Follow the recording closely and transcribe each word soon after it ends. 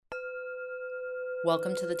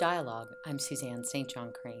Welcome to The Dialogue. I'm Suzanne St.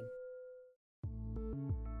 John Crane.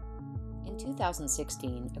 In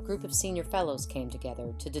 2016, a group of senior fellows came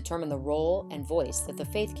together to determine the role and voice that the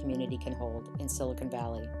faith community can hold in Silicon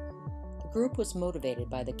Valley. The group was motivated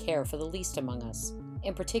by the care for the least among us,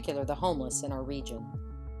 in particular the homeless in our region.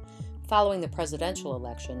 Following the presidential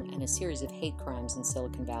election and a series of hate crimes in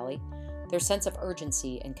Silicon Valley, their sense of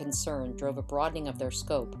urgency and concern drove a broadening of their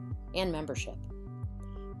scope and membership.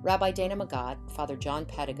 Rabbi Dana Magat, Father John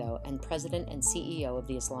Padigo, and President and CEO of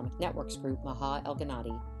the Islamic Networks Group, Maha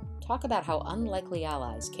El-Ghanati, talk about how unlikely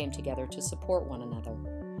allies came together to support one another,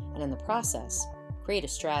 and in the process, create a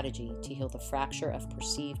strategy to heal the fracture of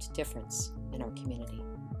perceived difference in our community.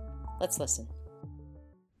 Let's listen.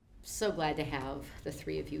 So glad to have the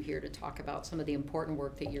three of you here to talk about some of the important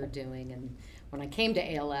work that you're doing. And when I came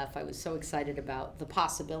to ALF, I was so excited about the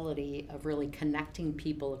possibility of really connecting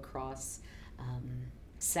people across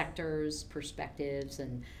sectors, perspectives,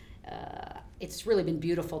 and it's really been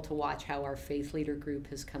beautiful to watch how our faith leader group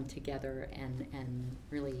has come together and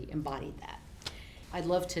really embodied that. I'd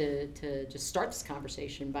love to just start this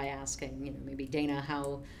conversation by asking, maybe Dana,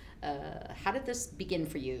 how did this begin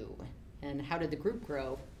for you, and how did the group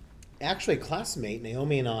grow? Actually, a classmate,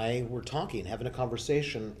 Naomi, and I were talking, having a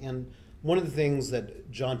conversation, and one of the things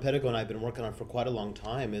that John Pedigo and I have been working on for quite a long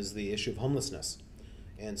time is the issue of homelessness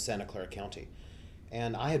in Santa Clara County.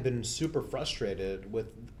 And I had been super frustrated with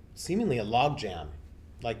seemingly a logjam.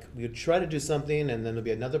 Like, we would try to do something, and then there'd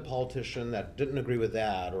be another politician that didn't agree with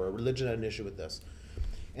that, or a religion had an issue with this.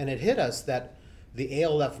 And it hit us that the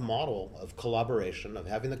ALF model of collaboration, of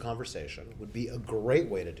having the conversation, would be a great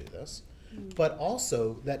way to do this, but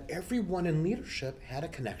also that everyone in leadership had a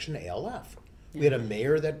connection to ALF. Yeah. We had a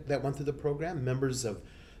mayor that went through the program, members of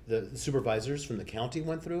the supervisors from the county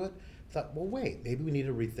went through it. Thought, well, wait, maybe we need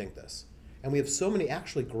to rethink this. And we have so many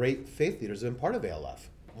actually great faith leaders who have been part of ALF.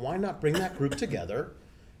 Why not bring that group together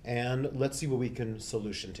and let's see what we can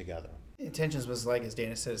solution together? Intentions was, like as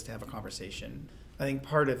Dana says, to have a conversation. I think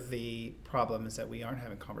part of the problem is that we aren't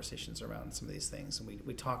having conversations around some of these things, and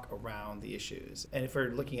we talk around the issues. And if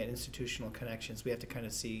we're looking at institutional connections, we have to kind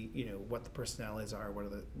of see, what the personalities are, what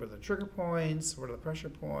are the trigger points, what are the pressure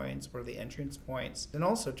points, what are the entrance points, and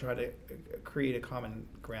also try to create a common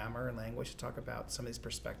grammar and language to talk about some of these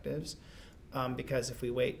perspectives. Because if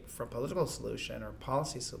we wait for a political solution or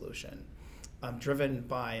policy solution, driven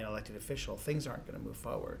by an elected official, things aren't going to move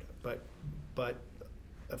forward. But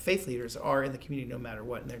faith leaders are in the community no matter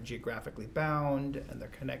what, and they're geographically bound and they're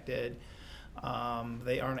connected.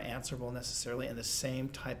 They aren't answerable necessarily in the same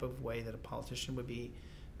type of way that a politician would be,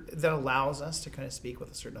 that allows us to kind of speak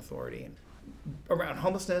with a certain authority around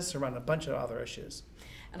homelessness, around a bunch of other issues.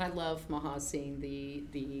 And I love, Maha, seeing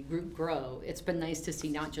the group grow. It's been nice to see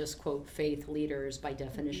not just, quote, faith leaders by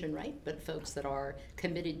definition, right, but folks that are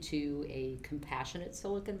committed to a compassionate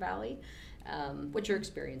Silicon Valley. What's your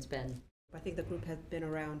experience been? I think the group had been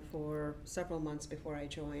around for several months before I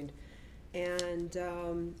joined. And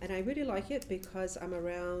I really like it because I'm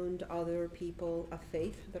around other people of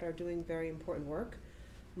faith that are doing very important work.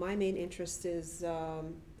 My main interest is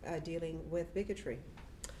dealing with bigotry.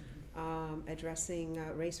 Addressing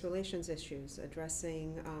race relations issues,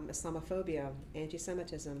 addressing Islamophobia,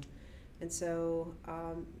 anti-Semitism. And so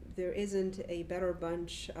there isn't a better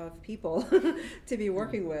bunch of people to be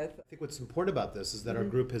working with. I think what's important about this is that our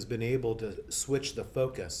group has been able to switch the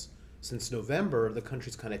focus. Since November, the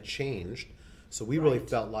country's kind of changed. So we really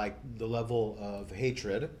felt like the level of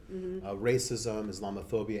hatred, racism,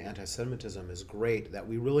 Islamophobia, anti-Semitism is great, that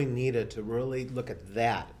we really needed to really look at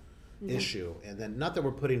that issue, and then not that we're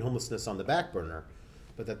putting homelessness on the back burner,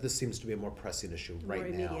 but that this seems to be a more pressing issue right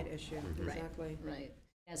now. More immediate issue, exactly. Right.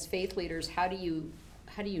 As faith leaders, how do you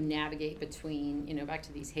navigate between, back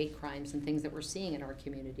to these hate crimes and things that we're seeing in our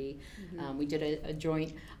community? We did a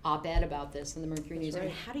joint op-ed about this in the Mercury News. Right. I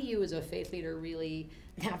mean, how do you as a faith leader really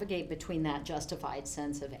navigate between that justified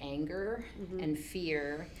sense of anger and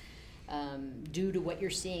fear due to what you're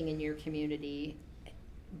seeing in your community,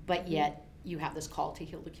 but yet you have this call to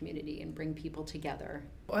heal the community and bring people together?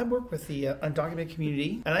 I work with the undocumented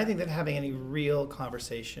community, and I think that having any real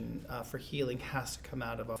conversation for healing has to come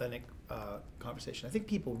out of authentic conversation. I think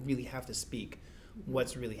people really have to speak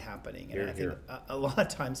what's really happening. And I think a lot of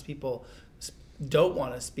times people don't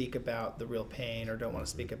want to speak about the real pain, or don't want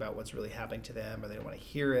to speak about what's really happening to them, or they don't want to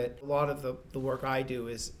hear it. A lot of the work I do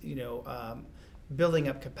is, building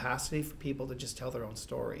up capacity for people to just tell their own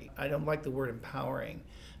story. I don't like the word empowering.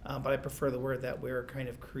 But I prefer the word that we're kind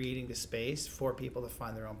of creating the space for people to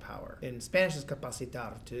find their own power. In Spanish, it's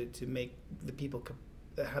capacitar, to make the people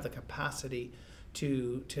have the capacity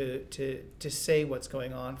to say what's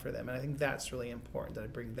going on for them. And I think that's really important that I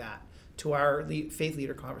bring that to our faith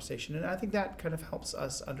leader conversation. And I think that kind of helps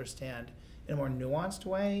us understand in a more nuanced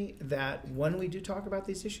way that when we do talk about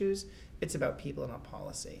these issues, it's about people and not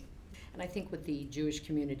policy. And I think with the Jewish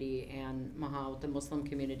community and Maha, the Muslim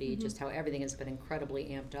community, just how everything has been incredibly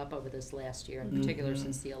amped up over this last year, in particular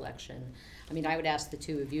since the election. I mean, I would ask the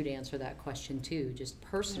two of you to answer that question too. Just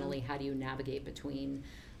personally, how do you navigate between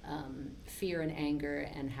fear and anger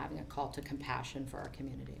and having a call to compassion for our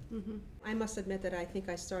community? I must admit that I think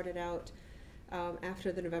I started out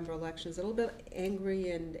after the November elections a little bit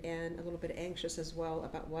angry and a little bit anxious as well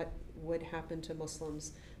about what would happen to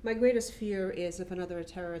Muslims. My greatest fear is if another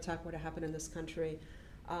terror attack were to happen in this country,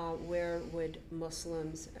 where would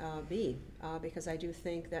Muslims be? Because I do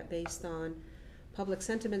think that based on public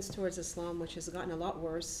sentiments towards Islam, which has gotten a lot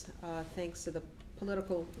worse thanks to the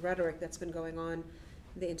political rhetoric that's been going on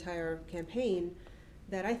the entire campaign,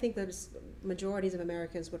 that I think that majorities of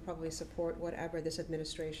Americans would probably support whatever this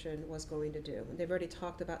administration was going to do. They've already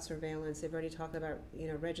talked about surveillance. They've already talked about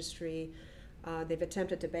registry. They've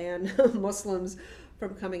attempted to ban Muslims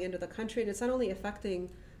from coming into the country, and it's not only affecting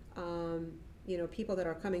people that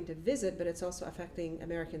are coming to visit, but it's also affecting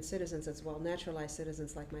American citizens as well, naturalized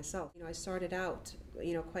citizens like myself. I started out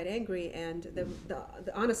quite angry, and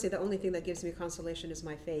honestly, the only thing that gives me consolation is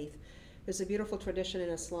my faith. There's a beautiful tradition in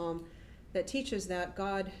Islam that teaches that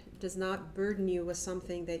God does not burden you with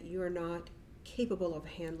something that you are not capable of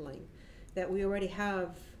handling, that we already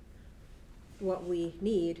have what we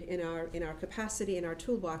need in our capacity, in our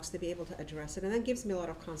toolbox to be able to address it. And that gives me a lot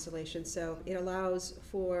of consolation. So it allows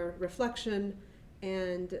for reflection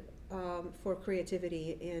and for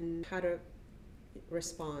creativity in how to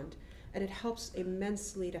respond. And it helps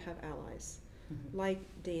immensely to have allies like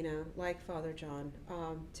Dana, like Father John,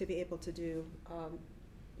 to be able to do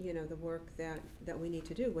the work that we need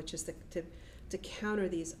to do, which is to counter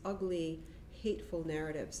these ugly, hateful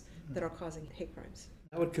narratives that are causing hate crimes.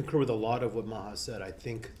 I would concur with a lot of what Maha said. I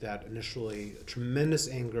think that initially tremendous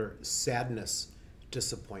anger, sadness,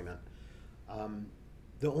 disappointment.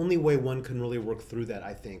 The only way one can really work through that,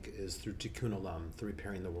 I think, is through tikkun olam, through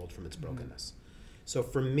repairing the world from its brokenness. So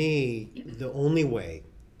for me, the only way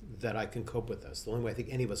that I can cope with this, the only way I think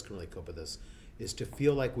any of us can really cope with this, is to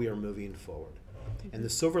feel like we are moving forward. And the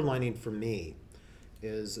silver lining for me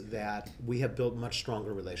is that we have built much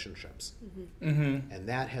stronger relationships. And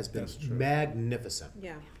that has been magnificent.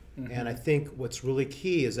 Yeah. And I think what's really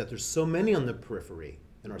key is that there's so many on the periphery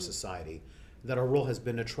in our society that our role has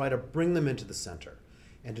been to try to bring them into the center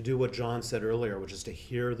and to do what John said earlier, which is to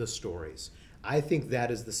hear the stories. I think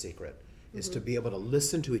that is the secret, is to be able to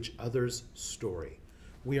listen to each other's story.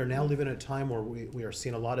 We are now living in a time where we are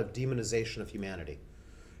seeing a lot of demonization of humanity.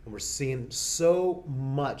 And we're seeing so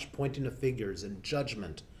much pointing to figures and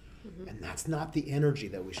judgment. And that's not the energy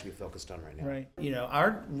that we should be focused on right now. Right.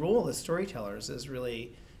 Our role as storytellers is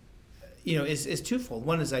really, is twofold.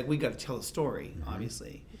 One is like we got to tell a story,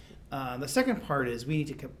 obviously. The second part is we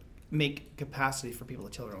need to make capacity for people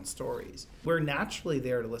to tell their own stories. We're naturally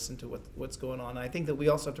there to listen to what's going on. And I think that we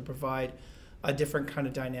also have to provide a different kind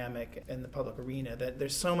of dynamic in the public arena, that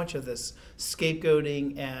there's so much of this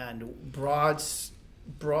scapegoating and broad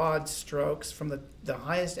strokes from the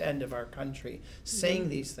highest end of our country saying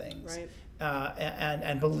these things, Right.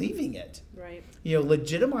 And believing it, Right.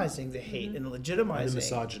 legitimizing the hate and legitimizing And the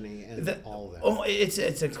misogyny and all of that. Oh,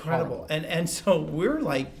 it's incredible. And so we're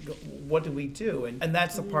like, what do we do? And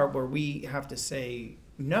that's the part where we have to say,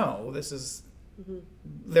 no, this is,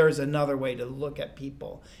 there's another way to look at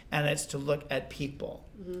people, and it's to look at people,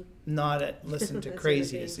 not at listen to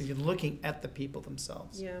craziness. You're looking at the people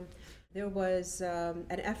themselves. Yeah. There was an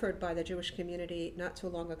effort by the Jewish community not too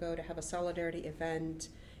long ago to have a solidarity event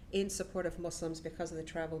in support of Muslims because of the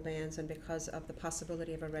travel bans and because of the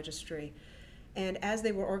possibility of a registry. And as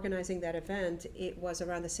they were organizing that event, it was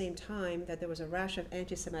around the same time that there was a rash of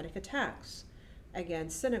anti-Semitic attacks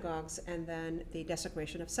against synagogues and then the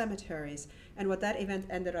desecration of cemeteries. And what that event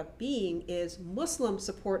ended up being is Muslim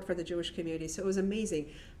support for the Jewish community. So it was amazing.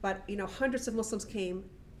 But hundreds of Muslims came,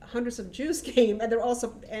 hundreds of Jews came, and they're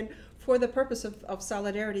also for the purpose of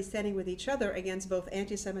solidarity, standing with each other against both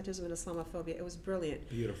anti-Semitism and Islamophobia. It was brilliant.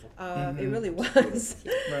 Beautiful. It really was.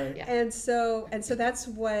 Right. Yeah. And so that's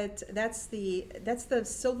the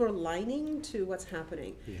silver lining to what's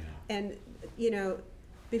happening. Yeah. And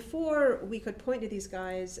before we could point to these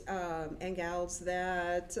guys and gals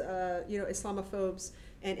that Islamophobes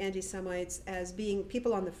and anti-Semites as being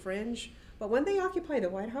people on the fringe, but when they occupy the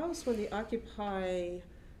White House, when they occupy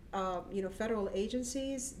federal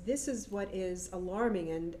agencies, this is what is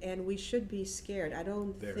alarming, and we should be scared. I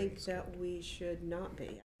don't Very think scared. that we should not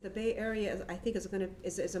be. The Bay Area, I think,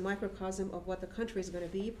 is a microcosm of what the country is going to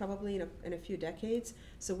be probably in a few decades.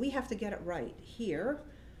 So we have to get it right here.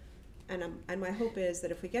 And my hope is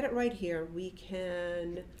that if we get it right here, we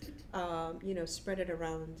can, spread it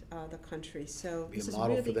around the country. So Be this a is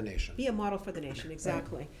model really, for the nation. Be a model for the nation,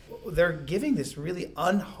 exactly. They're giving this really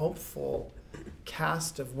unhopeful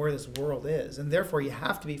cast of where this world is, and therefore you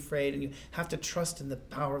have to be afraid, and you have to trust in the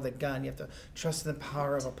power of the gun. You have to trust in the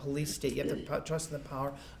power of a police state. You have to trust in the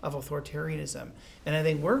power of authoritarianism. And I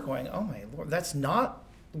think we're going, oh my Lord, that's not.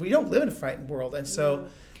 We don't live in a frightened world, and so.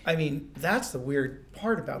 I mean, that's the weird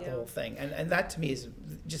part about the whole thing. And that to me is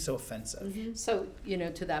just so offensive. Mm-hmm. So,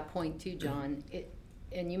 to that point too, John,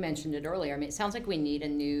 and you mentioned it earlier, I mean, it sounds like we need a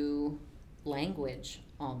new language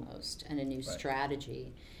almost and a new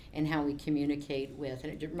strategy in how we communicate with,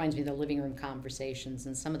 and it reminds me of the living room conversations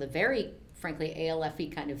and some of the very, frankly, ALF-y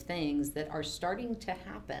kind of things that are starting to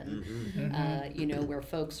happen, where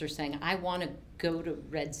folks are saying, I want to go to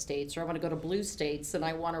red states or I want to go to blue states and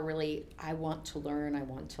I want to learn, I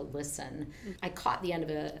want to listen. I caught the end of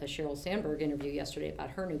a Sheryl Sandberg interview yesterday about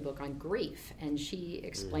her new book on grief, and she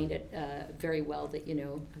explained it very well that,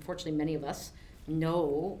 unfortunately many of us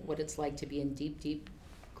know what it's like to be in deep, deep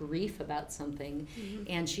grief about something.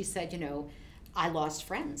 And she said, I lost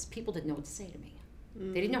friends. People didn't know what to say to me.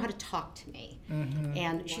 They didn't know how to talk to me.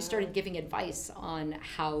 And she started giving advice on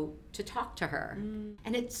how to talk to her.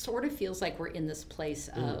 And it sort of feels like we're in this place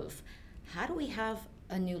of how do we have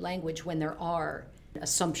a new language when there are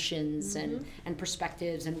assumptions and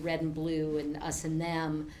perspectives and red and blue and us and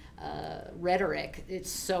them rhetoric. It's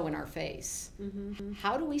so in our face.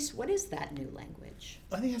 What is that new language?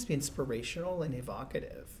 I think it has to be inspirational and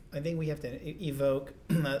evocative. I think we have to evoke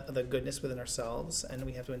the goodness within ourselves, and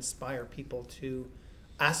we have to inspire people to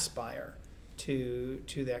aspire to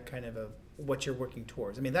that kind of what you're working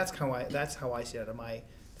towards. I mean, that's how I see it out of my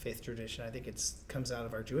faith tradition. I think it comes out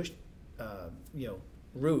of our Jewish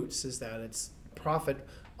roots, is that it's prophet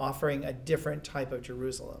offering a different type of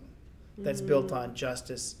Jerusalem that's built on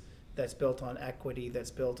justice, that's built on equity,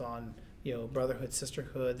 that's built on brotherhood,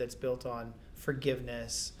 sisterhood, that's built on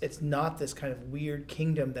forgiveness. It's not this kind of weird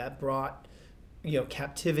kingdom that brought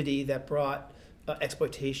captivity, that brought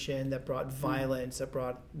exploitation, that brought violence, that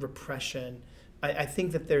brought repression. I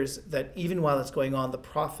think that even while it's going on, the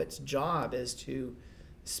prophet's job is to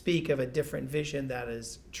speak of a different vision that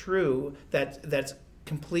is true, that's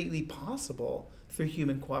completely possible through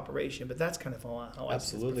human cooperation. But that's kind of how I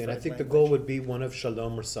Absolutely, and I think the goal would be one of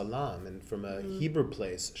shalom or salam. And from a Hebrew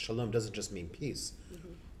place, shalom doesn't just mean peace.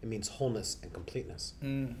 It means wholeness and completeness.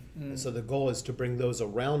 And so the goal is to bring those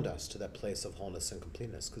around us to that place of wholeness and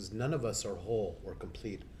completeness, because none of us are whole or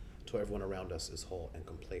complete until everyone around us is whole and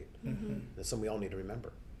complete. That's something we all need to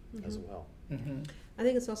remember as well. I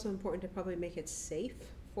think it's also important to probably make it safe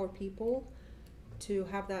for people to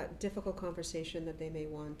have that difficult conversation that they may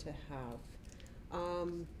want to have.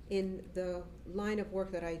 In the line of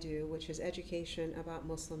work that I do, which is education about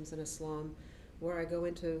Muslims and Islam, where I go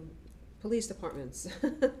into police departments,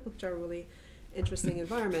 which are really interesting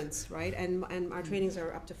environments, right? And our trainings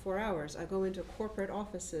are up to 4 hours. I go into corporate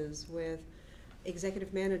offices with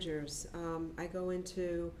executive managers. I go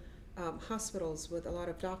into hospitals with a lot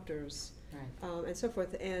of doctors, and so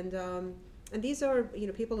forth. And these are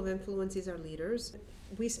people of influence. These are leaders.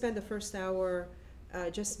 We spend the first hour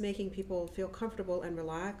just making people feel comfortable and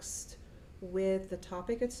relaxed with the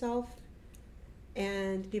topic itself,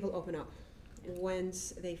 and people open up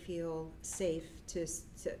once they feel safe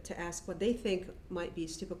to ask what they think might be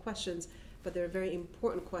stupid questions, but they're very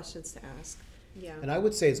important questions to ask. Yeah. And I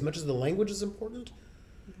would say, as much as the language is important,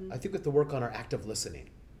 I think we have to work on our active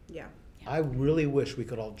listening. Yeah. I really wish we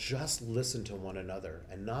could all just listen to one another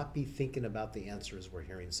and not be thinking about the answers we're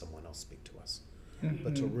hearing someone else speak to us,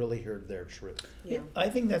 but to really hear their truth. Yeah. I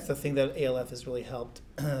think that's the thing that ALF has really helped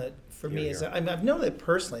for me. Is I've known that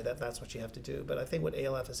personally that's what you have to do, but I think what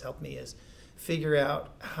ALF has helped me is figure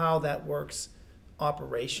out how that works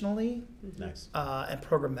operationally Nice. And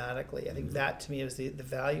programmatically. I think that to me is the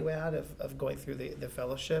value add of going through the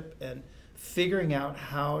fellowship and figuring out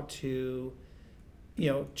how to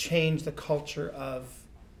change the culture of,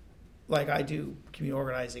 like I do community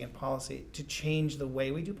organizing and policy, to change the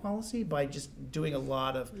way we do policy by just doing a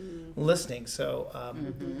lot of listening. So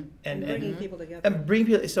And bringing people together. and bring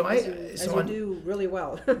people. So as you do really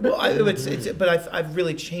well. Well, but I've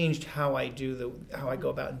really changed how I go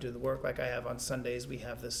about and do the work. Like I have on Sundays, we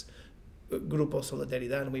have this Grupo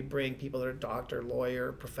Solidaridad, and we bring people that are doctor,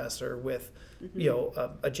 lawyer, professor with,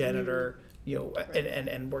 a janitor,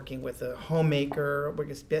 and working with a homemaker,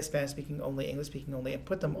 Spanish speaking only, English speaking only, and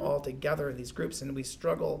put them all together in these groups. And we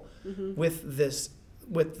struggle with the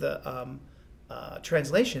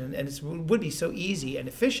translation, and it would be so easy and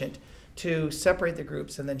efficient to separate the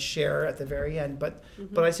groups and then share at the very end. But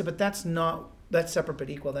I said, but that's separate but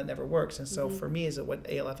equal. That never works. And so for me, what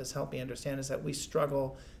ALF has helped me understand is that we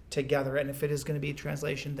struggle together. And if it is going to be a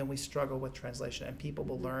translation, then we struggle with translation, and people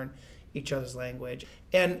will learn each other's language.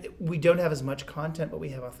 And we don't have as much content, but we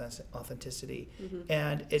have authenticity.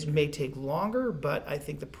 And it may take longer, but I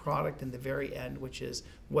think the product in the very end, which is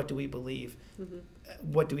what do we believe,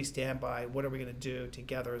 what do we stand by, what are we going to do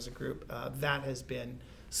together as a group, that has been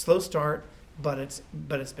slow start, but it's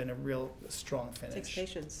been a real strong finish. Takes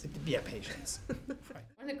patience. Yeah, patience. Right.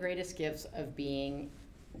 One of the greatest gifts of being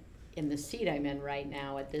in the seat I'm in right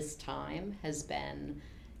now at this time has been,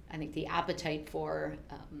 I think, the appetite for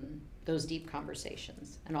those deep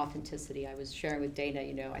conversations and authenticity. I was sharing with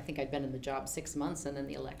Dana, I think I'd been in the job 6 months, and then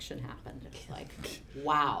the election happened. It was like,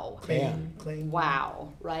 wow. Claim.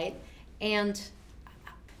 Wow, right? And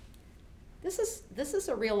this is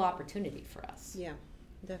a real opportunity for us. Yeah,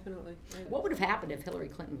 definitely. What would have happened if Hillary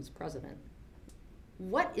Clinton was president?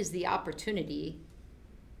 What is the opportunity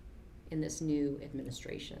in this new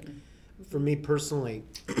administration? For me personally,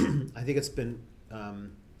 I think it's been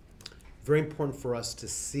very important for us to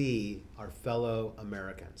see our fellow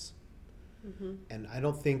Americans. And I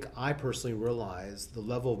don't think I personally realize the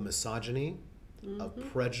level of misogyny, of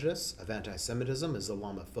prejudice, of anti-Semitism,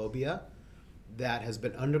 Islamophobia that has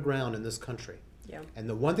been underground in this country. Yeah. And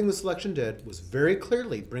the one thing this election did was very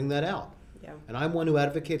clearly bring that out. Yeah. And I'm one who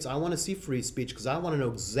advocates, I want to see free speech because I want to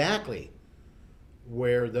know exactly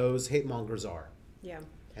where those hate mongers are. Yeah.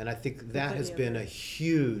 And I think that has been a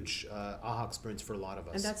huge aha experience for a lot of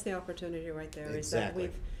us. And that's the opportunity right there. Exactly.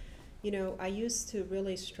 Is that I used to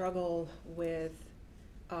really struggle with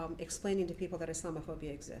explaining to people that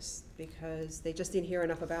Islamophobia exists because they just didn't hear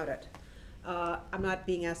enough about it. I'm not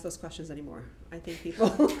being asked those questions anymore. I think people,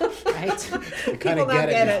 Right? people now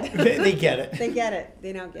get it. They get it. They get it.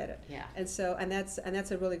 They now get it. Yeah. And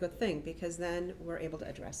that's a really good thing because then we're able to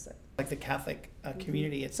address it. Like the Catholic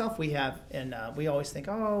community itself, we have, and we always think,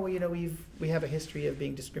 we have a history of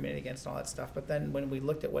being discriminated against and all that stuff. But then when we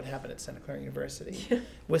looked at what happened at Santa Clara University,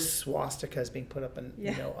 with swastikas being put up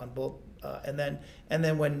on both, and then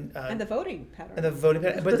when And the voting pattern. and the voting,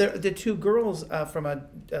 but the two girls from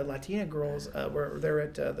Latina girls were there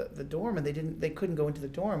at the dorm, and they couldn't go into the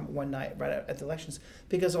dorm one night right at the elections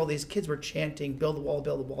because all these kids were chanting, "Build the wall,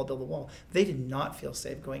 build the wall, build the wall." They did not feel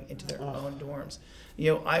safe going into their own dorms.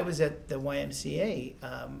 I was at the YMCA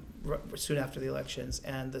soon after the elections,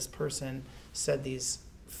 and this person said these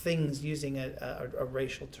things using a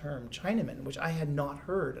racial term, Chinaman, which I had not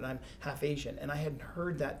heard, and I'm half Asian, and I hadn't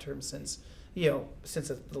heard that term since a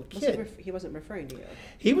little kid. He wasn't referring to you.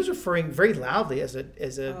 He was referring very loudly as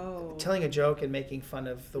Oh. telling a joke and making fun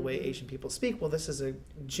of the way Asian people speak. Well, this is a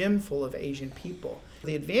gym full of Asian people.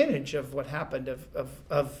 The advantage of what happened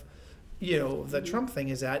of the Trump thing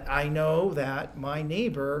is that I know that my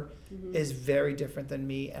neighbor is very different than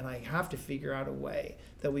me, and I have to figure out a way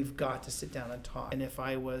that we've got to sit down and talk. And if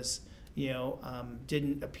I was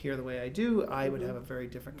didn't appear the way I do, I would have a very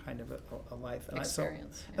different kind of a life. And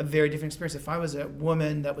Experience. A very different experience. If I was a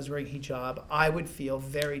woman that was wearing hijab, I would feel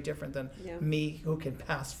very different than me who can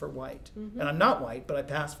pass for white. And I'm not white, but I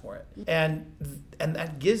pass for it. And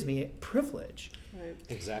that gives me privilege. Right.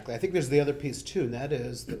 Exactly. I think there's the other piece too, and that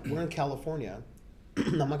is that we're in California.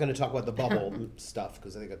 I'm not going to talk about the bubble stuff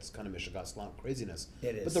because I think it's kind of Michigan craziness.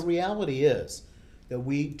 It is. But the reality is that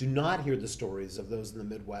we do not hear the stories of those in the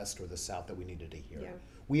Midwest or the South that we needed to hear. Yeah.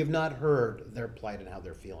 We have not heard their plight and how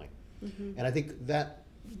they're feeling. And I think that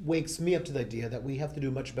wakes me up to the idea that we have to do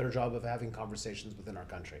a much better job of having conversations within our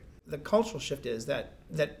country. The cultural shift is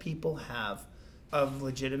that people have of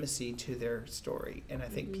legitimacy to their story. And I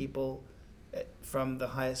think people from the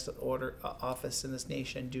highest order office in this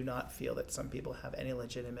nation do not feel that some people have any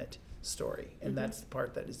legitimate story. And that's the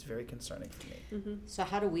part that is very concerning for me. So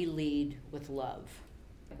how do we lead with love?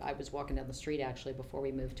 I was walking down the street actually before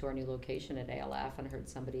we moved to our new location at ALF and heard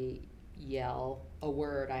somebody yell a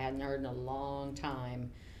word I hadn't heard in a long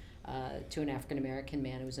time to an African American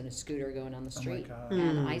man who was in a scooter going on the street. God.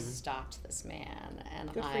 And I stopped this man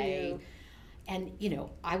and Good for you.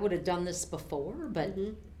 I would have done this before, but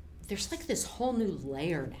there's like this whole new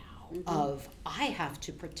layer now of I have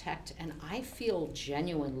to protect, and I feel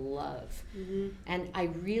genuine love. And I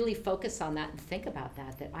really focus on that and think about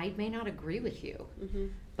that I may not agree with you,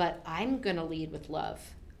 but I'm going to lead with love.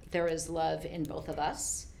 There is love in both of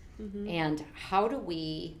us. And how do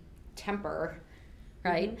we temper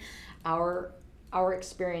right? Our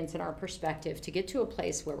experience and our perspective to get to a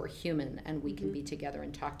place where we're human and we can be together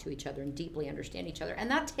and talk to each other and deeply understand each other.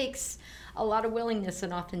 And that takes a lot of willingness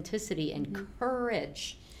and authenticity and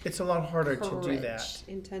courage. It's a lot harder to do that.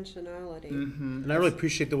 Intentionality. And I really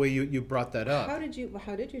appreciate the way you brought that up. How did you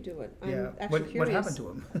do it? I'm Yeah. actually What curious. happened to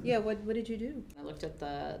him? Yeah, what did you do? I looked at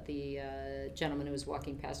the gentleman who was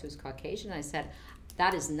walking past who was Caucasian and I said,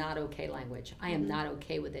 that is not okay language. I am not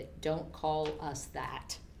okay with it. Don't call us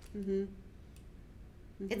that.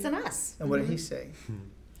 It's an us. And what did he say?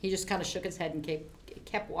 He just kind of shook his head and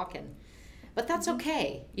kept walking. But that's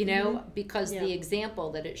okay, you know, because Yeah. the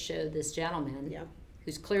example that it showed this gentleman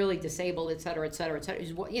who's clearly disabled, et cetera,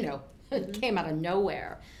 who's, you know, came out of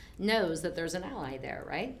nowhere, knows that there's an ally there,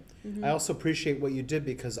 right? I also appreciate what you did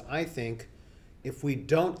because I think if we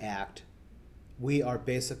don't act, we are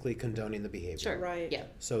basically condoning the behavior. Sure. Right. Yeah.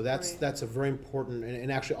 So that's Right. a very important,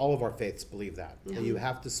 and actually all of our faiths believe that you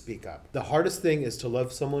have to speak up. The hardest thing is to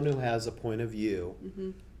love someone who has a point of view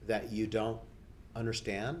that you don't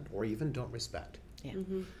understand or even don't respect. Yeah.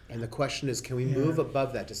 And the question is, can we move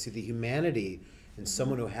above that to see the humanity in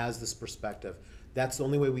someone who has this perspective? That's the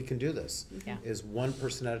only way we can do this, Yeah. is one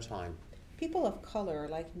person at a time. People of color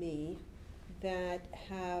like me that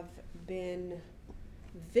have been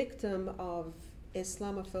victim of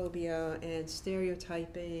Islamophobia and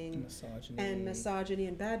stereotyping and misogyny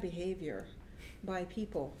and bad behavior by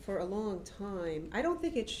people for a long time. I don't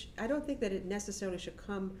think that it necessarily should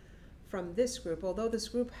come from this group, although this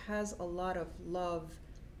group has a lot of love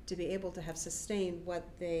to be able to have sustained what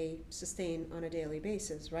they sustain on a daily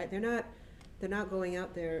basis, right? They're not going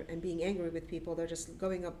out there and being angry with people. They're just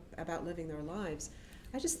going up about living their lives.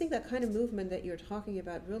 I just think that kind of movement that you're talking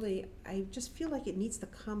about, really, I just feel like it needs to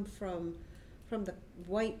come from the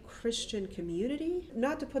white Christian community,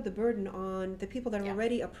 not to put the burden on the people that are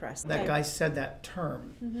already oppressed. That guy said that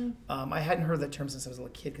term. I hadn't heard that term since I was a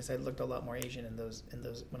little kid because I looked a lot more Asian in those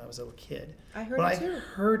when I was a little kid. I heard when it I too.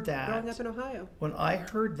 heard that, Growing up in Ohio. when I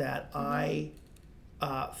heard that, I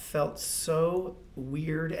felt so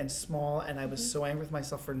weird and small, and I was so angry with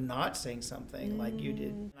myself for not saying something like you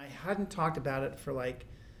did. I hadn't talked about it for like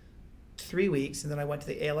 3 weeks, and then I went to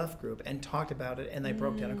the ALF group and talked about it, and I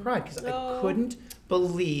broke down and cried because I couldn't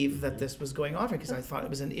believe that this was going on because I thought it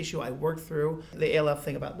was an issue I worked through. The ALF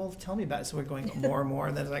thing about, well, tell me about it. So we're going more and more,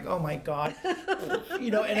 and then it's like, oh my God,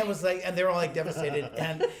 you know, and it was like, and they were all like devastated,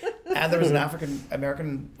 and there was an African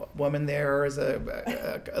American woman there, as a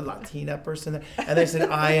Latina person there, and they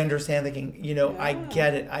said, I understand, thinking, you know, I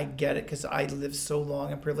get it, because I lived so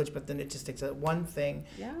long and privileged, but then it just takes that one thing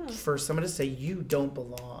for someone to say you don't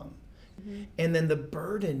belong. And then the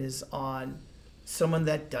burden is on someone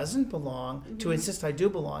that doesn't belong to insist I do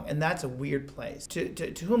belong, and that's a weird place.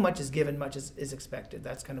 To whom much is given, much is expected.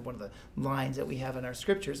 That's kind of one of the lines that we have in our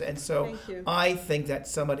scriptures. And so I think that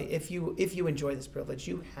somebody, if you enjoy this privilege,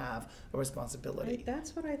 you have a responsibility.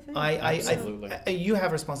 That's what I think. Absolutely. You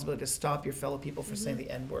have a responsibility to stop your fellow people for saying the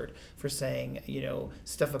N-word, for saying, you know,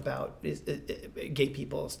 stuff about gay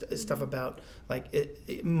people, stuff about like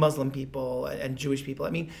Muslim people and Jewish people. I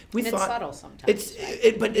mean, we And thought it's subtle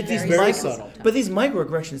sometimes. But these very subtle. But these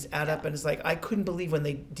microaggressions add up, and it's like I couldn't believe when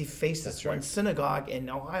they defaced this one right. synagogue in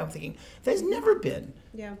Ohio. I'm thinking that's never been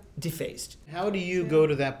Yeah. defaced. How do you go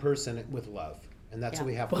to that person with love? And that's what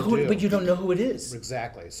we have to do. But you don't know who it is.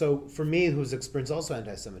 Exactly. So for me, who's experienced also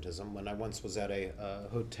anti-Semitism, when I once was at a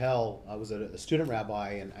hotel, I was a student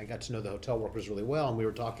rabbi, and I got to know the hotel workers really well, and we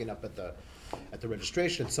were talking up at the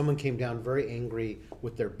registration. Someone came down very angry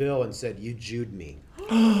with their bill and said, "You Jewed me."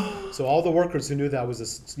 So all the workers who knew that I was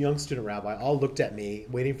a young student rabbi all looked at me,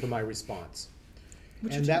 waiting for my response.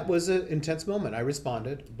 And that was an intense moment. I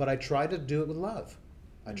responded, but I tried to do it with love.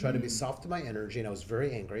 I tried to be soft in my energy, and I was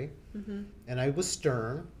very angry. And I was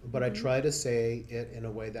stern, but I tried to say it in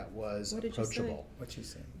a way that was What did you say? approachable. What you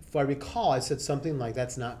say? If I recall, I said something like,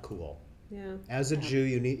 "That's not cool. Yeah. As a Jew,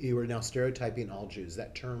 you are now stereotyping all Jews.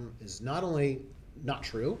 That term is not only not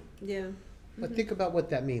true, Yeah. but think about what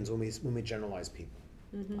that means when we generalize people."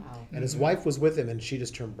 Wow. And his wife was with him, and she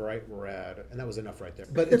just turned bright red, and that was enough right there.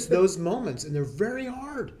 But it's those moments, and they're very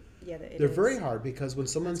hard. Yeah. It They're is. very hard because when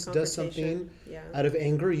someone That's does something confrontation. out of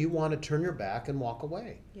anger, you want to turn your back and walk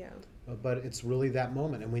away. Yeah. But it's really that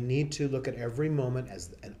moment, and we need to look at every moment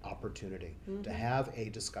as an opportunity to have a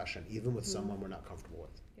discussion, even with someone we're not comfortable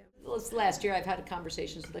with. Well, this last year I've had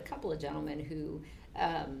conversations with a couple of gentlemen who,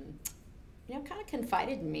 kind of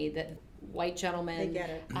confided in me that white gentlemen, They get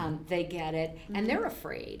it. they get it, and they're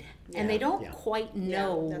afraid, and they don't Yeah. quite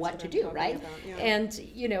know that's what what to I'm do, talking right? about, yeah. And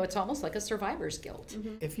it's almost like a survivor's guilt.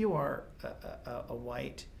 If you are a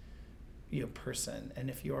white person, and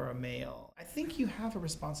if you're a male, I think you have a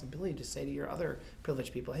responsibility to say to your other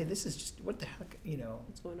privileged people, hey, this is just, what the heck,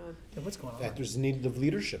 What's going on? what's going In on? fact, there's a need of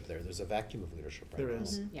leadership there. There's a vacuum of leadership right There now.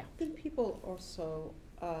 is. Yeah. I think people also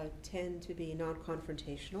tend to be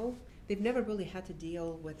non-confrontational. They've never really had to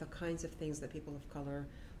deal with the kinds of things that people of color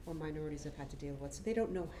or minorities have had to deal with, so they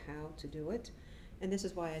don't know how to do it. And this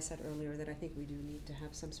is why I said earlier that I think we do need to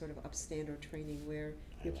have some sort of upstander training where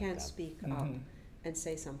I you like can that. speak up and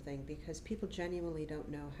say something, because people genuinely don't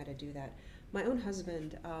know how to do that. My own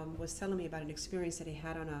husband was telling me about an experience that he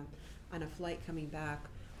had on a flight coming back,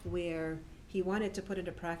 where he wanted to put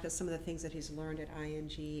into practice some of the things that he's learned at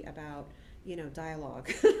ING about,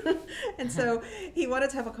 dialogue. And so he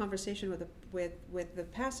wanted to have a conversation with the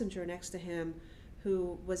passenger next to him,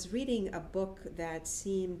 who was reading a book that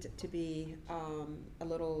seemed to be a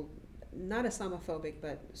little, not Islamophobic,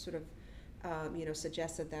 but sort of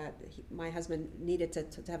suggested that my husband needed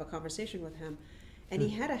to have a conversation with him. And he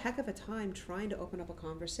had a heck of a time trying to open up a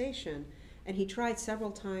conversation. And he tried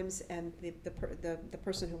several times, and the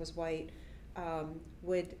person who was white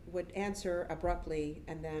would answer abruptly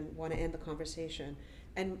and then want to end the conversation.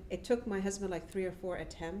 And it took my husband like 3 or 4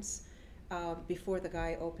 attempts before the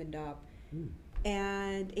guy opened up.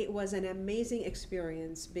 And it was an amazing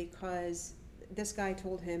experience, because this guy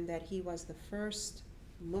told him that he was the first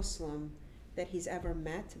Muslim that he's ever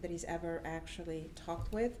met, that he's ever actually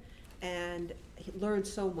talked with, and he learned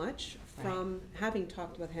so much from having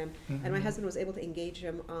talked with him. And my husband was able to engage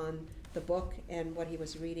him on the book and what he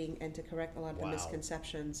was reading, and to correct a lot of the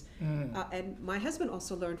misconceptions. And my husband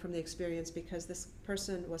also learned from the experience, because this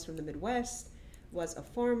person was from the Midwest, was a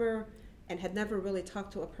farmer, and had never really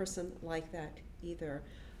talked to a person like that either.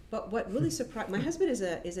 But what really surprised, my husband is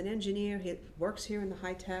an engineer. He works here in the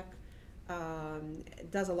high tech,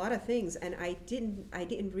 does a lot of things, and I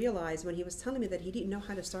didn't realize when he was telling me that he didn't know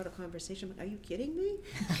how to start a conversation. I'm like, are you kidding me?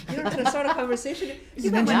 You don't know how to start a conversation? He's You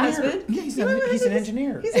an met my engineer. husband. Yeah, he's You met my an husband?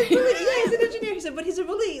 engineer. He's an engineer. He said, but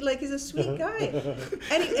he's a sweet guy.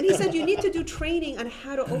 And he said, you need to do training on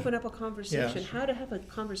how to open up a conversation, how to have a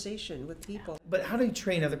conversation with people. But how do you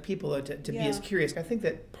train other people to be as Yeah. curious? I think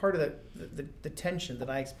that part of the tension that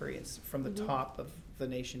I experience from the top of the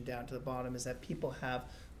nation down to the bottom is that people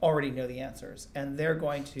already know the answers, and they're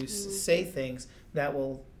going to say things that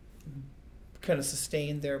will kind of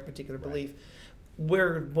sustain their particular belief.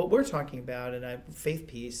 What we're talking about in a faith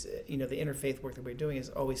piece, the interfaith work that we're doing is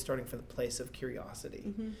always starting from the place of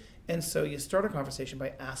curiosity. And so you start a conversation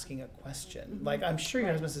by asking a question. Like, I'm sure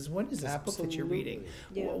your husband says, what is this book that you're reading?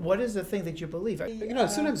 Yeah. What is the thing that you believe? I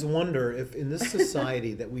sometimes wonder if in this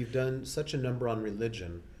society that we've done such a number on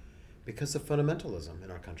religion because of fundamentalism in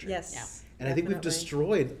our country. Yes. Yeah. And I think we've definitely.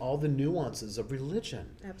 destroyed all the nuances of religion.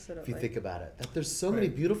 Absolutely. If you think about it, that there's so many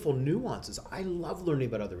beautiful nuances. I love learning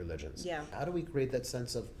about other religions. Yeah. How do we create that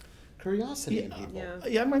sense of curiosity in people? Yeah.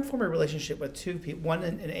 Yeah, I might form a relationship with 2 people, one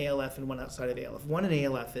in ALF and one outside of ALF. One in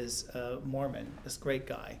ALF is Mormon, this great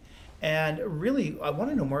guy. And really, I want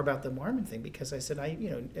to know more about the Mormon thing, because I said,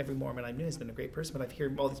 every Mormon I knew has been a great person, but I've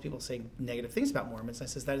heard all these people saying negative things about Mormons. I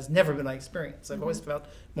says, that has never been my experience. I've always felt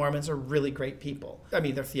Mormons are really great people. I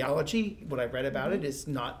mean, their theology, what I read about it, is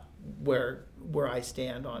not where I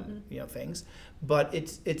stand on things, but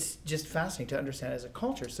it's just fascinating to understand as a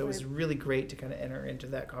culture. So it was really great to kind of enter into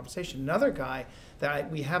that conversation. Another guy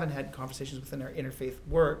that we haven't had conversations with in our interfaith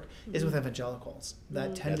work is with evangelicals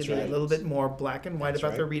that tend That's to be right. a little bit more black and white That's about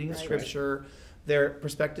right. their reading of Right. scripture, their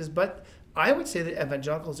perspectives. But I would say that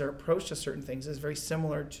evangelicals, their approach to certain things is very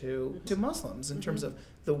similar to Muslims in terms of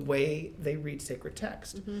the way they read sacred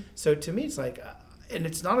text. So to me, it's like, and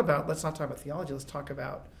it's not about, let's not talk about theology, let's talk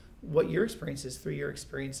about what your experience is through your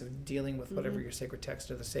experience of dealing with whatever your sacred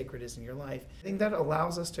text or the sacred is in your life. I think that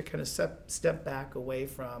allows us to kind of step back away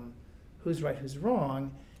from who's right, who's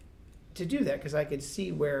wrong, to do that, because I could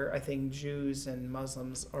see where I think Jews and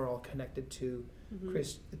Muslims are all connected to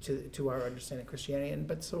to our understanding of Christianity,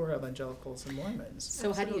 but so are evangelicals and Mormons.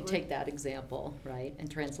 So how do you Absolutely. take that example, right,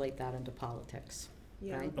 and translate that into politics?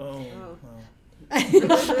 Yeah. Right? Oh, Oh. well.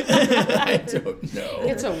 I don't know.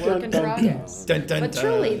 It's a work in progress. Dun, dun, But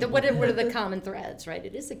truly, dun. what are the common threads, right?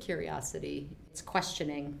 It is a curiosity. It's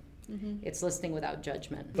questioning. It's listening without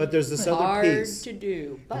judgment. But there's this other Hard piece, to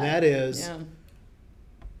do. But, and that is, yeah.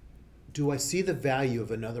 do I see the value of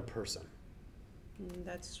another person?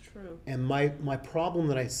 That's true. And my problem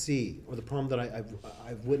that I see, or the problem that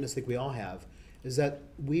I've witnessed, I think we all have, is that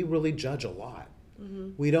we really judge a lot.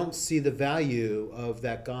 We don't see the value of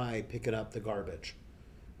that guy picking up the garbage.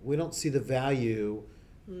 We don't see the value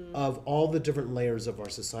of all the different layers of our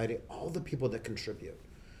society, all the people that contribute.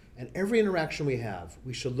 And every interaction we have,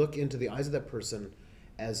 we should look into the eyes of that person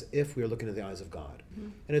as if we are looking in the eyes of God.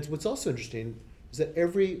 And what's also interesting is that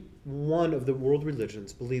every one of the world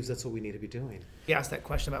religions believes that's what we need to be doing. You asked that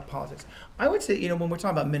question about politics. I would say, when we're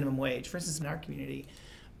talking about minimum wage, for instance, in our community,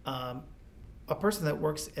 a person that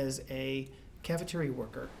works as a cafeteria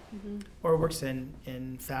worker or works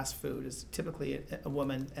in fast food is typically a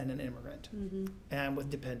woman and an immigrant and with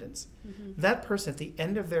dependents. That person at the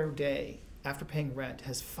end of their day, after paying rent,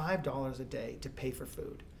 has $5 a day to pay for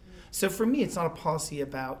food. So for me, it's not a policy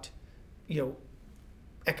about,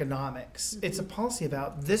 economics. It's a policy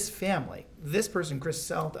about this family, this person,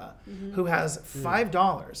 Griselda, who has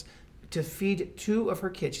 $5 to feed 2 of her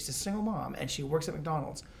kids. She's a single mom and she works at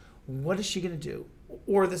McDonald's. What is she going to do?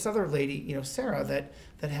 Or this other lady, Sarah, that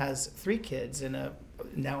has 3 kids and a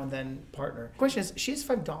now and then partner. The question is, she has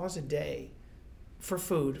 $5 a day for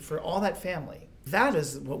food for all that family. That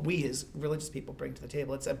is what we as religious people bring to the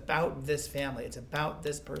table. It's about this family. It's about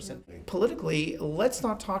this person. Politically, let's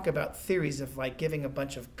not talk about theories of like giving a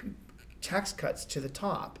bunch of tax cuts to the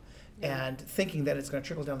top and thinking that it's going to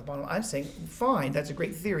trickle down the bottom. I'm saying, fine, that's a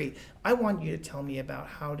great theory. I want you to tell me about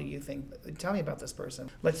tell me about this person.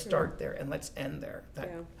 Let's start there and let's end there.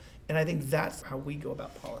 And I think that's how we go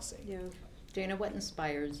about policy. Yeah. Dana, what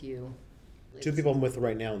inspires you? 2 people I'm with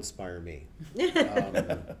right now inspire me.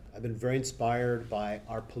 I've been very inspired by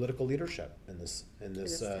our political leadership in this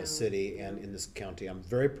city and in this county. I'm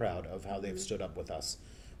very proud of how they've stood up with us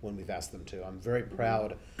when we've asked them to. I'm very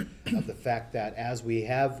proud of the fact that as we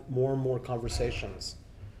have more and more conversations,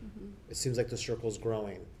 it seems like the circle's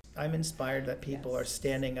growing. I'm inspired that people are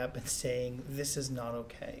standing up and saying this is not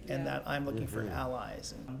okay, and that I'm looking for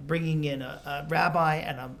allies. And bringing in a rabbi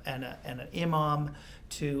and an imam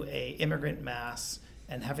to a immigrant mass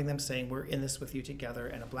and having them saying we're in this with you together,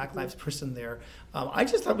 and a Black Lives person there. I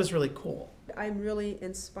just thought it was really cool. I'm really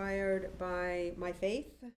inspired by my faith.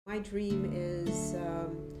 My dream is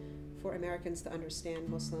for Americans to understand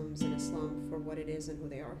Muslims and Islam for what it is and who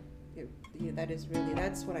they are.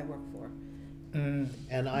 That's what I work for.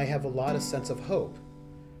 And I have a lot of sense of hope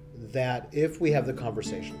that if we have the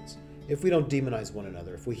conversations, if we don't demonize one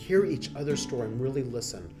another, if we hear each other's story and really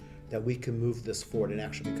listen, that we can move this forward and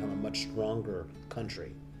actually become a much stronger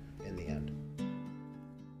country in the end.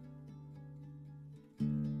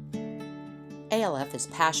 ALF is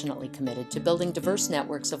passionately committed to building diverse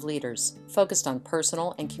networks of leaders focused on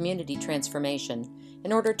personal and community transformation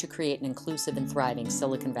in order to create an inclusive and thriving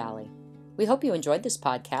Silicon Valley. We hope you enjoyed this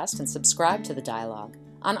podcast and subscribe to the dialogue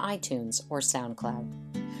on iTunes or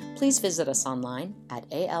SoundCloud. Please visit us online at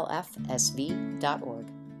alfsv.org.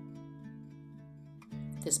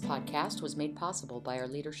 This podcast was made possible by our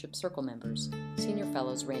Leadership Circle members, Senior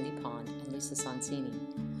Fellows Randy Pond and Lisa Sonsini,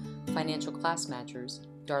 Financial Class Matchers,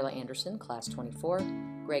 Darla Anderson, Class 24,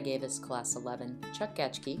 Greg Avis, Class 11, Chuck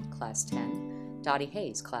Getchke, Class 10, Dottie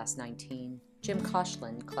Hayes, Class 19, Jim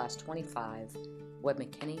Koshland, Class 25, Webb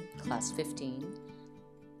McKinney, Class 15,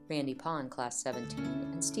 Randy Pond, Class 17,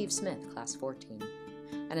 and Steve Smith, Class 14.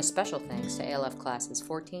 And a special thanks to ALF Classes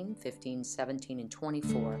 14, 15, 17, and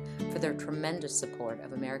 24 for their tremendous support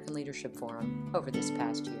of American Leadership Forum over this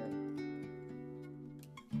past year.